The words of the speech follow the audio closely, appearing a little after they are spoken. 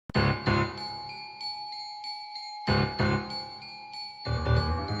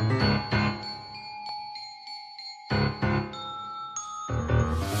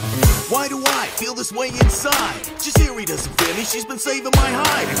Why do I feel this way inside? Jaziri doesn't feel me, she's been saving my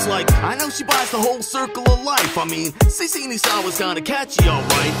hide. It's like, I know she buys the whole circle of life. I mean, Sisini Sawa's kinda catchy,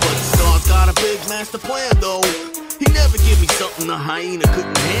 alright, but Star's got a big master plan, though. He never give me something a hyena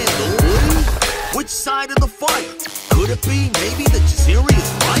couldn't handle. Which side of the fight? Could it be maybe that Jaziri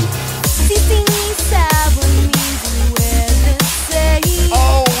is right? Sisini Sawa means where the say.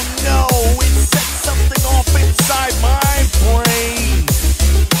 Oh no, it set something off inside my brain.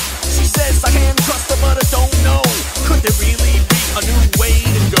 She says I can trust her, but I don't know. Could there really be a new way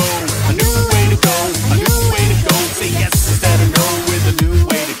to go? A new way to go, a new way to go. Say yes instead of no with a new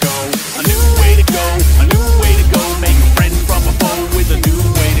way to go. A new way to go, a new way to go. Make a friend from a foe with a new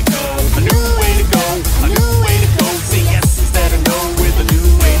way to go. A new way to go, a new way to go. Say yes instead of no with a new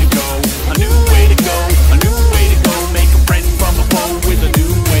way to go. A new way to go, a new way to go. Make a friend from a foe with a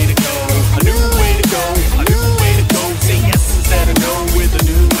new way to go. A new way to go, a new way to go. Say yes instead of no with a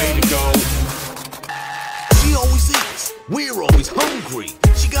new way to go. She always eats, we're always hungry.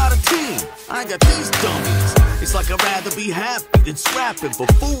 She got a team, I got these dummies. It's like I'd rather be happy than scrapping for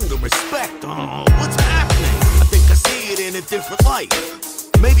food and respect. Oh, what's happening? I think I see it in a different light.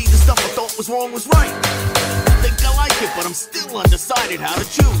 Maybe the stuff I thought was wrong was right. I think I like it, but I'm still undecided how to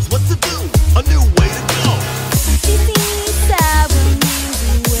choose what to do. A new way to go. Sisini